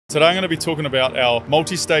Today I'm going to be talking about our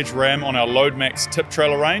multi-stage ram on our Load Max tip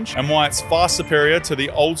trailer range and why it's far superior to the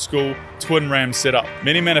old school twin ram setup.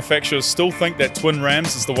 Many manufacturers still think that twin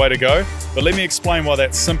rams is the way to go, but let me explain why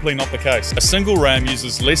that's simply not the case. A single ram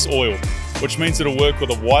uses less oil, which means it'll work with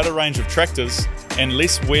a wider range of tractors and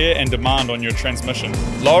less wear and demand on your transmission.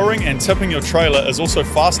 Lowering and tipping your trailer is also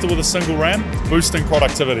faster with a single ram, boosting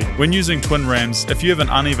productivity. When using twin rams, if you have an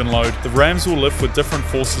uneven load, the rams will lift with different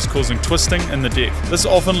forces, causing twisting in the deck. This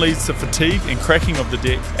often leads to fatigue and cracking of the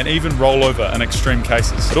deck and even rollover in extreme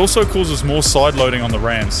cases. It also causes more side loading on the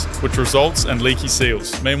rams, which results in leaky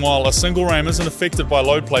seals. Meanwhile, a single ram isn't affected by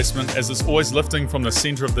load placement as it's always lifting from the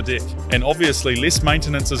center of the deck. And obviously less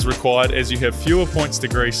maintenance is required as you have fewer points to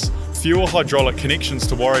grease, fewer hydraulic connections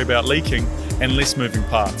to worry about leaking, and less moving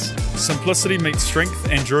parts. Simplicity meets strength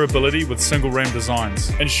and durability with single ram designs,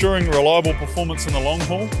 ensuring reliable performance in the long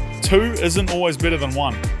haul. Two isn't always better than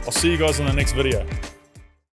one. I'll see you guys in the next video.